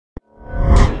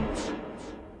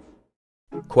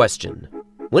Question: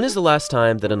 when is the last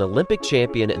time that an Olympic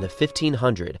champion in the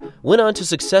 1500 went on to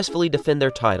successfully defend their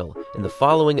title in the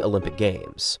following Olympic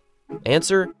Games?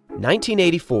 Answer: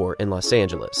 1984 in Los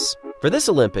Angeles. For this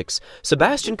Olympics,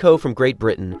 Sebastian Coe from Great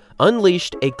Britain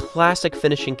unleashed a classic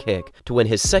finishing kick to win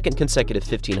his second consecutive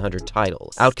 1500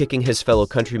 title, outkicking his fellow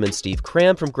countryman Steve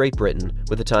Cram from Great Britain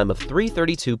with a time of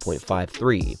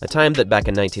 3:32.53, a time that back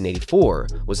in 1984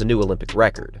 was a new Olympic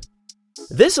record.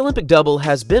 This Olympic double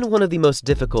has been one of the most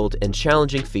difficult and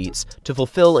challenging feats to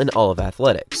fulfill in all of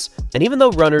athletics, and even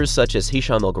though runners such as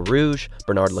Hicham El Guerrouj,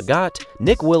 Bernard Lagat,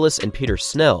 Nick Willis, and Peter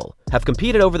Snell have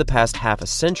competed over the past half a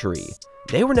century,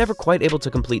 they were never quite able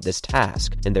to complete this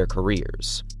task in their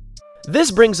careers.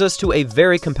 This brings us to a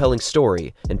very compelling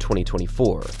story in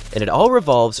 2024, and it all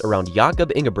revolves around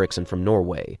Jakob Ingebrigtsen from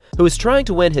Norway, who is trying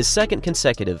to win his second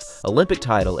consecutive Olympic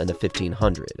title in the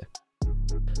 1500.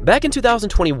 Back in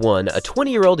 2021, a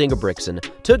 20-year-old Ingebrigtsen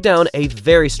took down a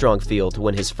very strong field to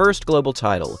win his first global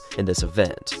title in this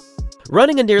event.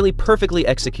 Running a nearly perfectly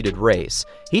executed race,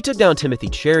 he took down Timothy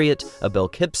Chariot, Abel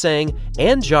Kipsang,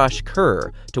 and Josh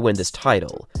Kerr to win this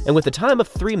title, and with a time of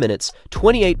 3 minutes,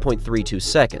 28.32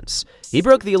 seconds, he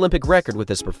broke the Olympic record with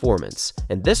this performance,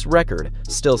 and this record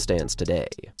still stands today.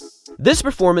 This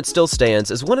performance still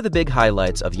stands as one of the big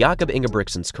highlights of Jakob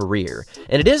Ingebrigtsen's career,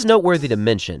 and it is noteworthy to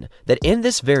mention that in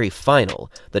this very final,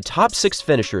 the top 6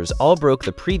 finishers all broke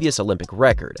the previous Olympic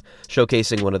record,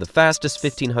 showcasing one of the fastest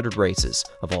 1500 races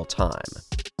of all time.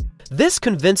 This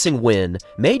convincing win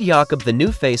made Jakob the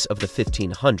new face of the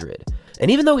 1500, and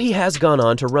even though he has gone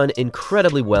on to run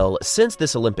incredibly well since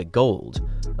this Olympic gold,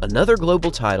 another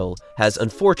global title has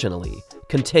unfortunately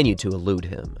continued to elude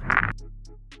him.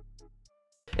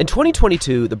 In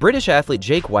 2022, the British athlete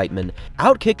Jake Whiteman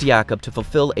outkicked Jakob to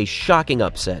fulfill a shocking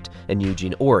upset in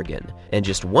Eugene, Oregon, and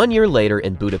just 1 year later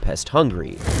in Budapest,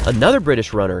 Hungary, another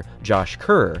British runner, Josh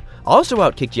Kerr, also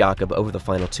outkicked Jakob over the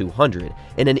final 200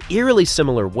 in an eerily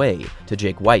similar way to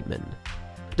Jake Whiteman.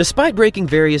 Despite breaking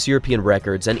various European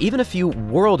records and even a few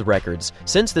world records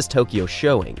since this Tokyo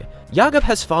showing, Jakob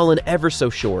has fallen ever so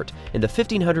short in the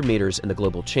 1500 meters in the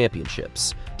Global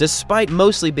Championships, despite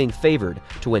mostly being favored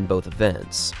to win both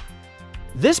events.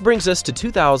 This brings us to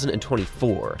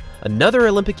 2024. Another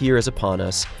Olympic year is upon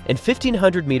us, and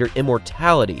 1500-meter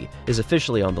immortality is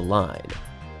officially on the line.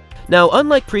 Now,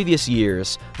 unlike previous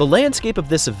years, the landscape of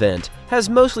this event has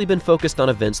mostly been focused on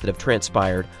events that have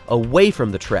transpired away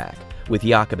from the track, with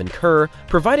Jakob and Kerr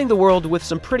providing the world with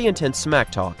some pretty intense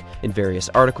smack talk in various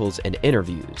articles and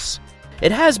interviews.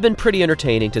 It has been pretty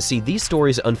entertaining to see these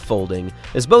stories unfolding,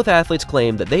 as both athletes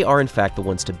claim that they are in fact the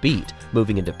ones to beat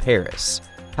moving into Paris.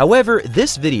 However,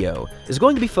 this video is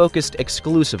going to be focused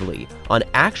exclusively on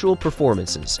actual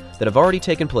performances that have already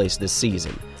taken place this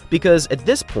season, because at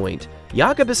this point,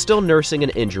 Jakob is still nursing an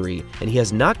injury and he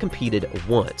has not competed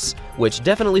once, which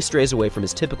definitely strays away from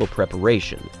his typical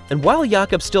preparation. And while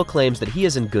Jakob still claims that he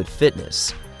is in good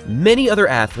fitness, many other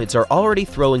athletes are already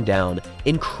throwing down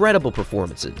incredible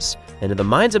performances, and in the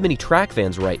minds of many track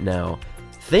fans right now,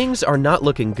 things are not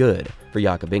looking good for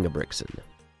Jakob Ingebrigtsen.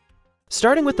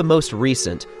 Starting with the most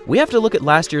recent, we have to look at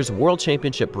last year's World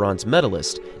Championship bronze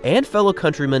medalist and fellow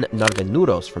countryman Narve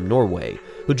Nuros from Norway,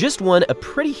 who just won a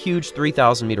pretty huge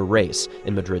 3,000-meter race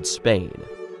in Madrid, Spain.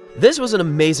 This was an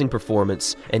amazing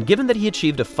performance, and given that he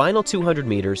achieved a final 200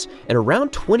 meters in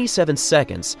around 27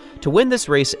 seconds to win this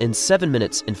race in 7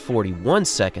 minutes and 41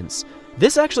 seconds,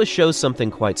 this actually shows something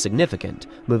quite significant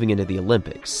moving into the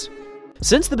Olympics.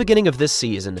 Since the beginning of this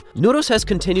season, Nuros has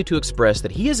continued to express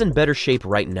that he is in better shape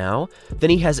right now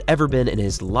than he has ever been in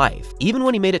his life, even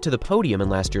when he made it to the podium in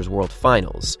last year's World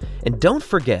Finals. And don't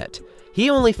forget, he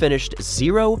only finished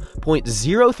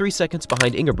 0.03 seconds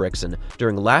behind Ingebrigtsen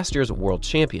during last year's World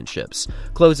Championships,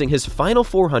 closing his final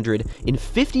 400 in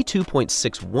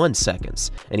 52.61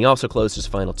 seconds, and he also closed his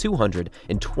final 200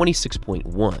 in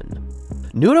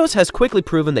 26.1. Nuros has quickly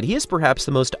proven that he is perhaps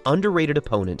the most underrated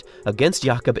opponent against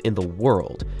Jakob in the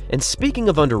world. And speaking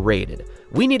of underrated,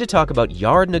 we need to talk about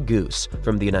Yared Nuguse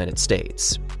from the United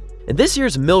States. In this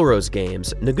year's Millrose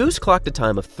Games, Nuguse clocked a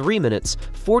time of 3 minutes,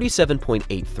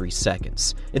 47.83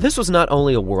 seconds. And this was not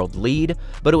only a world lead,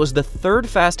 but it was the third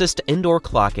fastest indoor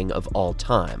clocking of all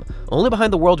time, only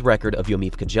behind the world record of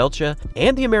Yomif Kejelcha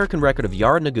and the American record of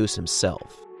Yared Nuguse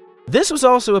himself. This was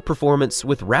also a performance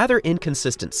with rather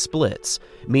inconsistent splits,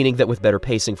 meaning that with better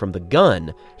pacing from the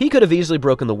gun, he could have easily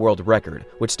broken the world record,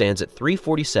 which stands at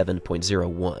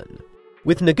 3:47.01.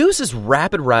 With Nuguse's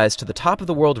rapid rise to the top of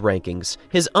the world rankings,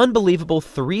 his unbelievable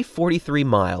 3:43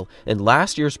 mile in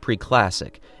last year's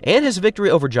pre-classic, and his victory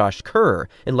over Josh Kerr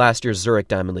in last year's Zurich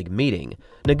Diamond League meeting,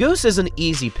 Nuguse is an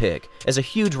easy pick as a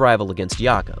huge rival against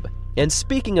Jakob. And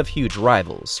speaking of huge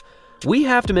rivals, we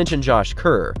have to mention Josh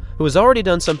Kerr, who has already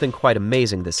done something quite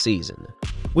amazing this season.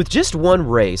 With just one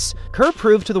race, Kerr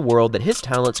proved to the world that his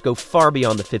talents go far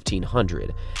beyond the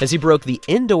 1500, as he broke the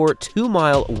indoor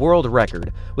 2-mile world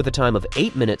record with a time of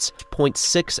 8 minutes,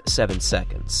 0.67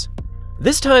 seconds.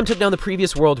 This time took down the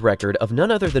previous world record of none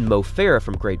other than Mo Farah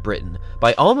from Great Britain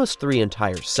by almost 3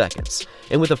 entire seconds,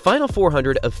 and with a final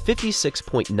 400 of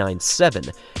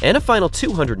 56.97 and a final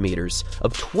 200 meters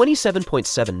of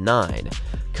 27.79,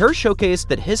 Kerr showcased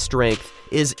that his strength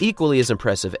is equally as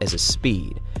impressive as his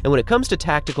speed, and when it comes to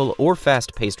tactical or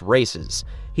fast-paced races,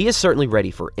 he is certainly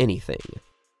ready for anything.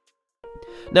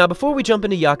 Now, before we jump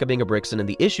into Jakob Ingebrigtsen and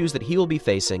the issues that he will be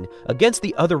facing against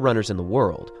the other runners in the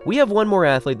world, we have one more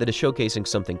athlete that is showcasing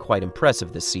something quite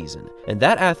impressive this season, and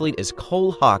that athlete is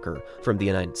Cole Hocker from the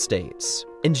United States.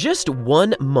 In just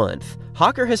 1 month,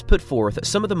 Hocker has put forth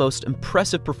some of the most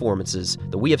impressive performances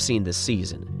that we have seen this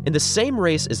season. In the same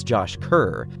race as Josh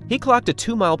Kerr, he clocked a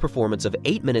 2-mile performance of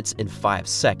 8 minutes and 5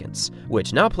 seconds,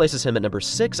 which now places him at number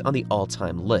 6 on the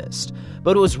all-time list.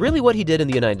 But it was really what he did in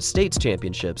the United States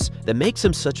Championships that makes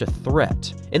him such a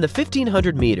threat. In the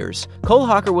 1500 meters, Cole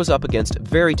Hocker was up against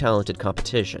very talented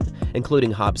competition,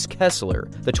 including Hobbs Kessler,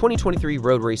 the 2023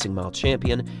 Road Racing Mile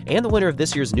champion, and the winner of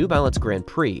this year's New Balance Grand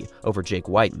Prix over Jake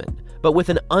Whiteman. But with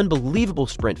an unbelievable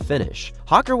sprint finish,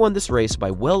 Hocker won this race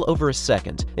by well over a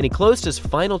second, and he closed his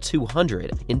final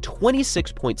 200 in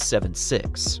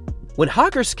 26.76. When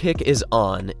Hocker's kick is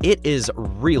on, it is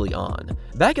really on.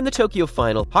 Back in the Tokyo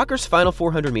final, Hocker's final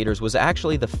 400 meters was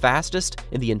actually the fastest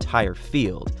in the entire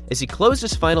field, as he closed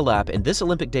his final lap in this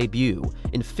Olympic debut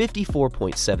in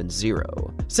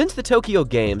 54.70. Since the Tokyo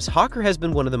Games, Hocker has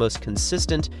been one of the most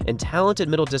consistent and talented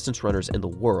middle distance runners in the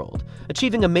world,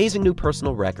 achieving amazing new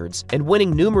personal records and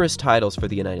winning numerous titles for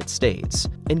the United States.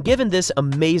 And given this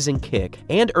amazing kick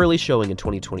and early showing in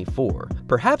 2024,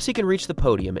 perhaps he can reach the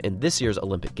podium in this year's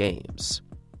Olympic Games.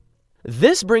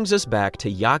 This brings us back to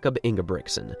Jakob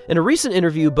Ingebrigtsen. In a recent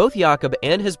interview, both Jakob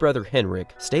and his brother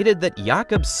Henrik stated that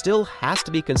Jakob still has to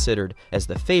be considered as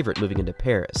the favorite moving into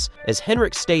Paris, as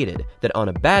Henrik stated that on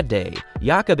a bad day,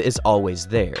 Jakob is always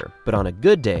there, but on a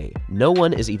good day, no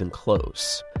one is even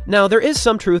close. Now, there is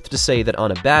some truth to say that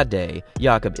on a bad day,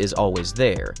 Jakob is always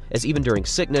there, as even during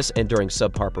sickness and during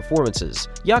subpar performances,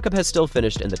 Jakob has still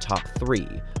finished in the top 3.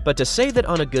 But to say that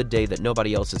on a good day that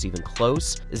nobody else is even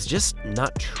close is just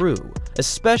not true,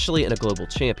 especially in a global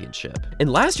championship.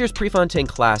 In last year's Prefontaine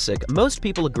Classic, most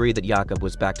people agreed that Jakob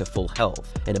was back to full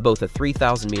health, and in both the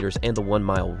 3,000 meters and the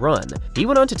 1-mile run, he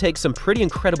went on to take some pretty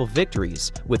incredible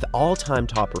victories with all-time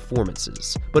top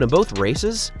performances. But in both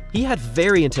races, he had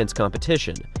very intense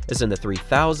competition, as in the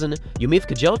 3,000, Yumif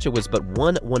Kejelcha was but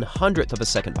 1/100th of a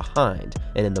second behind,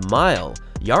 and in the mile,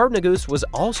 Yarob Nagus was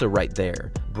also right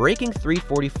there, breaking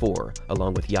 3:44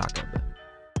 along with Jakob.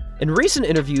 In recent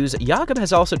interviews, Jakob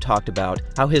has also talked about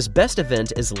how his best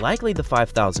event is likely the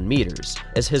 5,000 meters,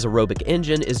 as his aerobic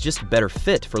engine is just better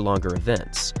fit for longer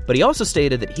events. But he also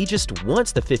stated that he just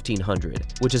wants the 1500,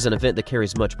 which is an event that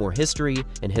carries much more history,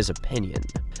 in his opinion.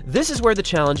 This is where the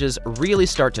challenges really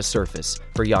start to surface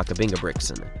for Jakob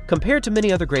Ingebrigtsen. Compared to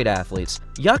many other great athletes,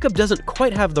 Jakob doesn't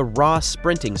quite have the raw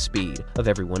sprinting speed of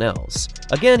everyone else.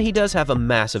 Again, he does have a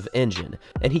massive engine,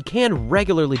 and he can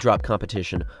regularly drop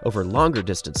competition over longer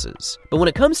distances. But when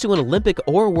it comes to an Olympic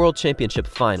or World Championship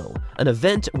final, an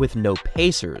event with no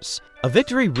pacers, a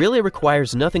victory really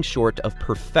requires nothing short of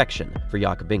perfection for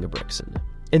Jakob Ingebrigtsen.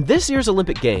 In this year's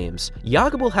Olympic Games,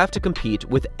 Jakob will have to compete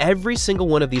with every single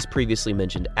one of these previously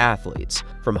mentioned athletes,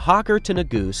 from Hocker to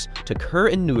Nagus to Kerr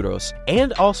and Nuros,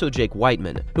 and also Jake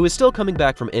Whiteman, who is still coming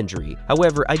back from injury.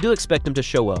 However, I do expect him to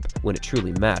show up when it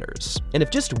truly matters. And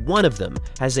if just one of them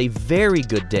has a very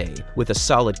good day with a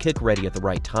solid kick ready at the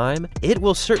right time, it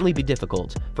will certainly be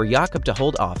difficult for Jakob to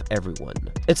hold off everyone.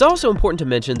 It's also important to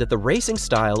mention that the racing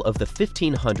style of the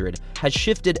 1500 has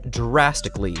shifted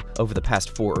drastically over the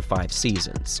past 4 or 5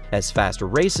 seasons, as faster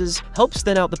races help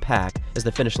thin out the pack as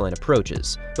the finish line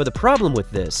approaches. But the problem with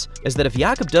this is that if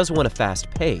Jakob does want a fast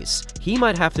pace, he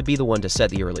might have to be the one to set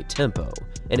the early tempo.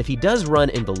 And if he does run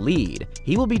in the lead,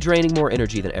 he will be draining more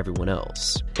energy than everyone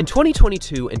else. In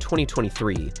 2022 and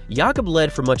 2023, Jakob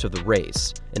led for much of the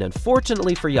race, and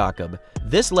unfortunately for Jakob,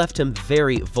 this left him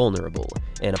very vulnerable,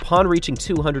 and upon reaching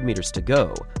 200 meters to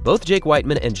go, both Jake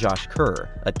Whiteman and Josh Kerr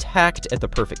attacked at the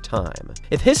perfect time.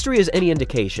 If history is any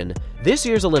indication, this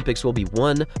year's Olympics will be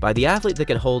won by the athlete that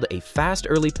can hold a fast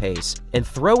early pace and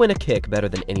throw in a kick better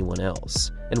than anyone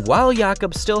else. And while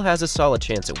Jakob still has a solid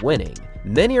chance at winning,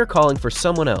 many are calling for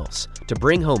someone else to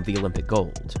bring home the Olympic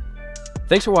gold.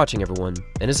 Thanks for watching, everyone,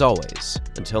 and as always,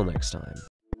 until next time.